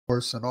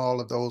and all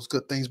of those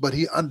good things, but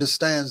he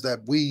understands that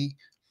we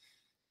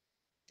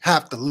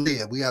have to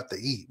live, we have to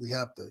eat, we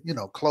have to,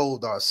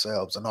 clothe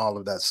ourselves and all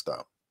of that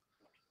stuff.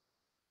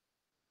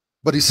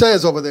 But he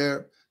says over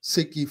there,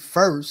 seek ye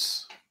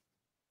first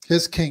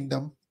his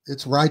kingdom,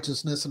 its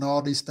righteousness, and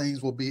all these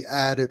things will be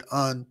added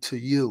unto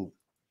you.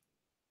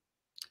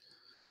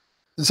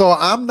 And so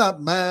I'm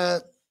not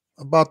mad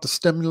about the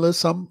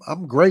stimulus. I'm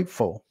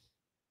grateful.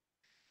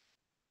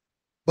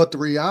 But the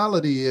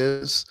reality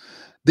is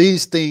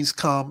these things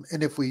come,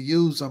 and if we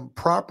use them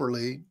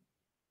properly,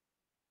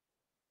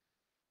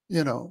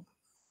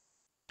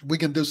 we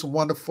can do some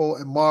wonderful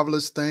and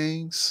marvelous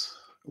things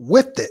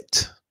with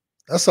it.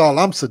 That's all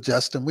I'm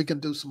suggesting. We can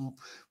do some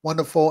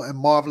wonderful and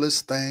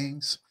marvelous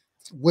things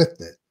with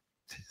it.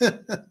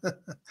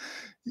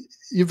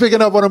 You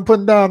picking up what I'm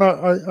putting down?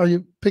 Are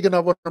you picking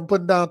up what I'm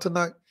putting down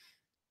tonight?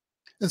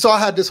 And so I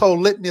had this whole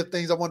litany of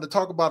things I wanted to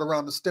talk about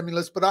around the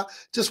stimulus, but I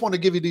just want to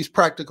give you these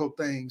practical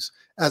things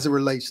as it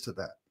relates to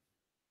that.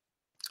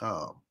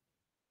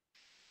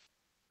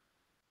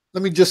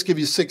 Let me just give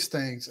you 6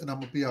 things, and I'm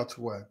going to be out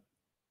your way.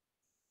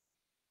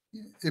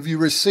 If you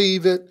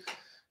receive it,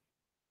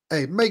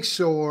 hey, make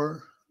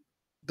sure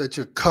that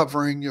you're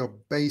covering your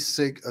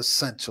basic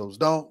essentials.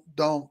 Don't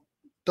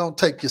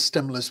take your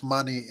stimulus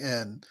money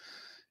and,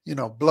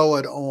 blow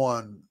it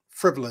on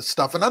frivolous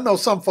stuff. And I know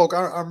some folk,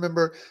 I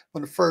remember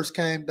when it first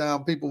came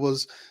down, people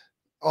was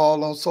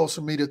all on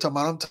social media talking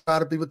about, I'm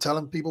tired of people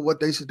telling people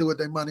what they should do with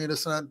their money and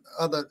this and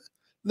other.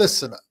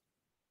 Listen,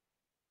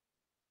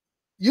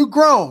 you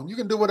grown, you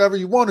can do whatever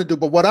you want to do.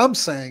 But what I'm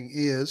saying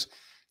is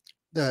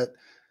that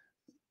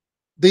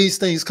these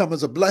things come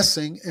as a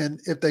blessing.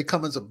 And if they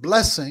come as a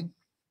blessing,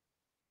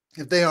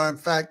 if they are in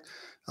fact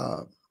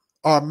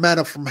our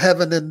manna from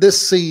heaven in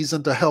this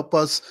season to help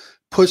us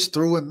push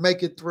through and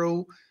make it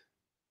through,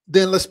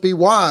 then let's be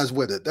wise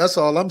with it. That's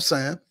all I'm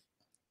saying.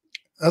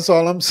 That's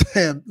all I'm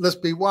saying. Let's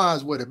be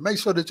wise with it. Make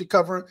sure that you're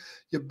covering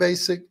your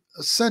basic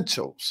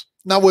essentials.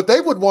 Now, what they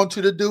would want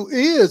you to do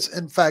is,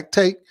 in fact,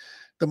 take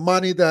the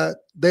money that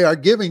they are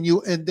giving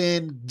you and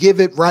then give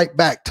it right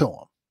back to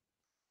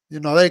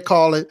them. They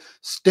call it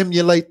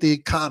stimulate the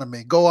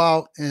economy. Go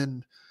out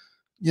and,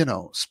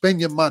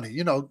 spend your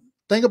money.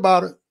 Think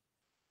about it.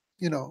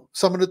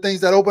 Some of the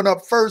things that open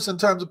up first in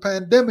terms of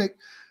pandemic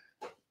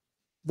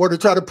were to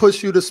try to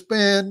push you to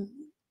spend,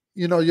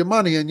 your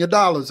money and your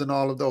dollars and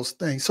all of those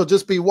things. So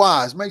just be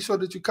wise. Make sure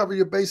that you cover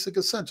your basic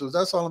essentials.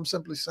 That's all I'm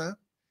simply saying.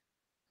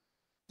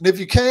 And if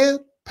you can,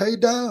 pay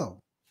down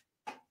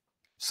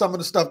some of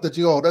the stuff that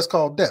you owe. That's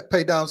called debt.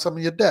 Pay down some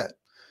of your debt.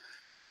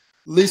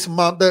 Least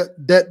amount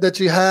that debt that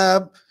you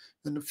have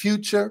in the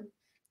future,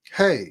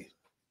 hey,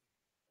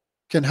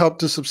 can help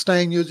to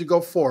sustain you as you go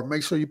forward.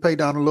 Make sure you pay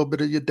down a little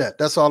bit of your debt.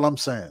 That's all I'm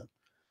saying.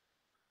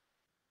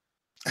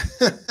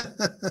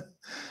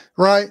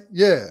 Right?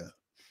 Yeah.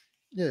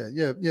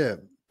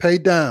 Pay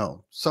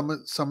down some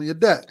of your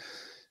debt.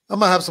 I'm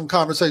going to have some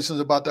conversations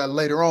about that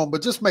later on,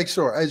 but just make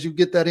sure as you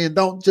get that in,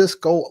 don't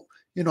just go,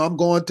 I'm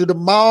going to the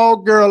mall,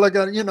 girl. I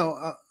got,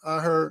 I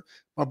heard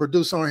my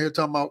producer on here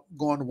talking about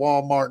going to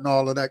Walmart and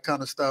all of that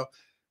kind of stuff.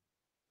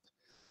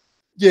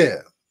 Yeah.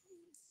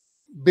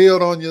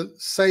 Build on your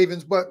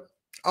savings. But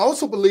I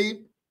also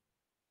believe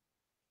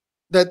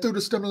that through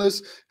the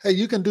stimulus, hey,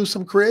 you can do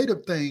some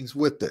creative things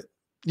with it.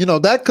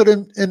 That could,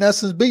 in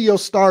essence, be your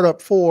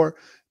startup for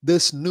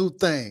this new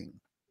thing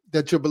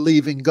that you're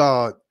believing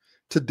God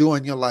to do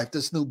in your life,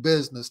 this new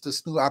business,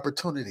 this new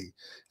opportunity.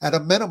 At a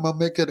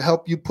minimum, it could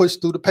help you push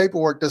through the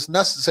paperwork that's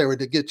necessary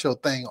to get your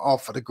thing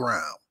off of the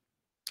ground,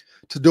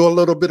 to do a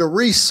little bit of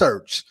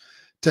research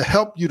to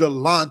help you to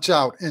launch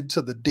out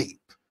into the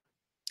deep,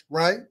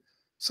 right?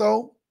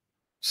 So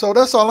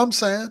that's all I'm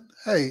saying.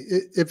 Hey,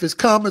 if it's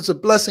come as a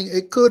blessing,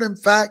 it could, in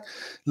fact,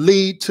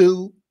 lead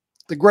to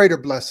the greater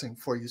blessing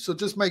for you. So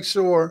just make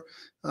sure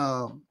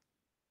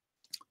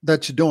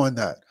that you're doing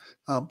that.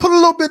 Put a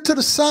little bit to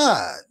the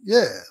side.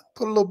 Yeah,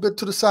 put a little bit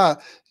to the side.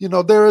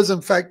 There is,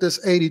 in fact, this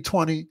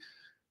 80-20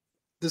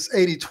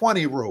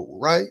 rule,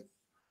 right?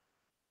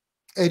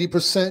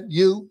 80%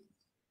 you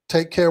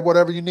take care of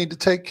whatever you need to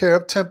take care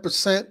of.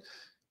 10%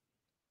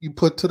 you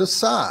put to the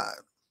side.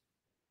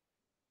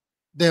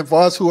 Then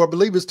for us who are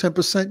believers,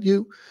 10%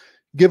 you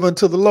give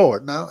unto the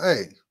Lord. Now,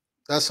 hey,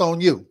 that's on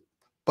you.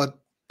 But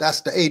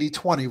that's the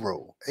 80-20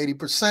 rule.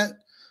 80%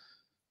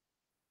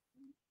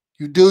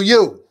 you do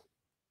you.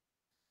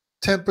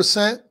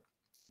 10%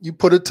 you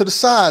put it to the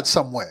side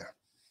somewhere.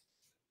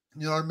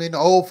 You know what I mean? The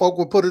old folk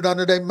will put it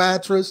under their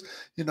mattress.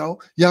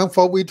 Young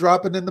folk, we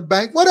drop it in the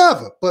bank,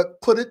 whatever.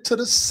 But put it to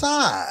the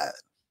side.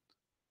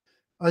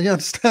 You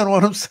understand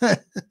what I'm saying?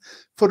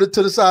 Put it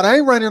to the side. I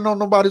ain't raining on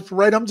nobody's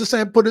parade. I'm just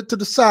saying put it to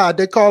the side.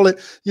 They call it,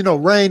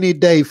 rainy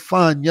day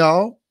fun,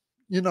 y'all.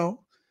 In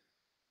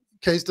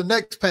case the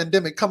next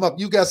pandemic come up,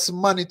 you got some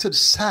money to the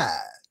side.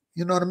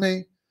 You know what I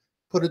mean?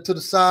 Put it to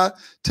the side.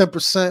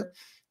 10%,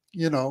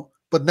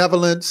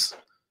 benevolence,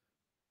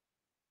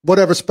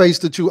 whatever space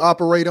that you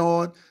operate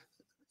on,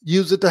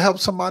 use it to help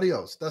somebody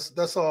else.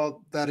 That's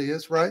all that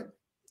is, right?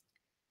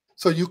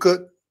 So you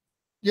could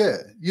Yeah,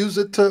 use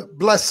it to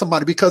bless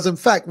somebody, because in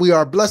fact, we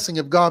are a blessing.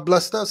 If God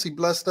blessed us, he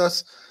blessed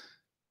us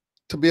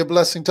to be a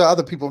blessing to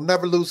other people.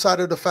 Never lose sight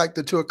of the fact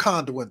that you're a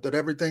conduit, that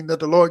everything that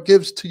the Lord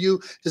gives to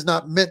you is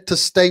not meant to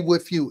stay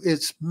with you.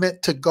 It's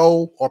meant to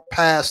go or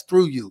pass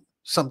through you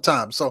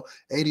sometimes. So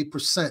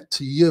 80%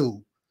 to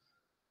you,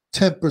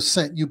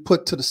 10% you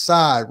put to the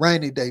side,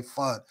 rainy day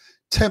fund,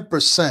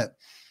 10%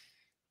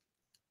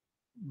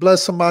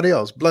 bless somebody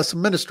else, bless a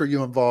ministry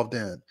you're involved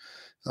in,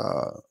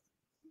 uh,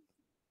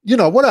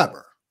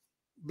 whatever,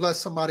 bless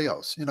somebody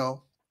else,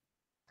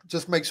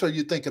 just make sure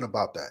you're thinking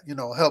about that,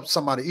 help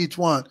somebody, each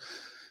one,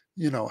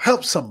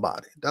 help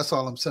somebody. That's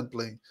all I'm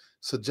simply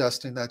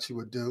suggesting that you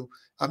would do.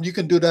 You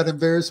can do that in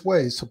various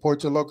ways.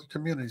 Support your local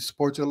community,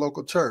 support your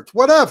local church,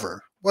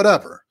 whatever.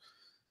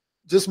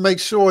 Just make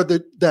sure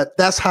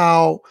that's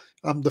how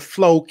the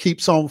flow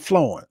keeps on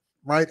flowing,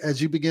 right?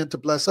 As you begin to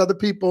bless other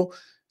people,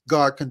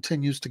 God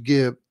continues to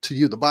give to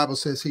you. The Bible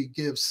says he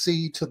gives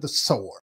seed to the sower.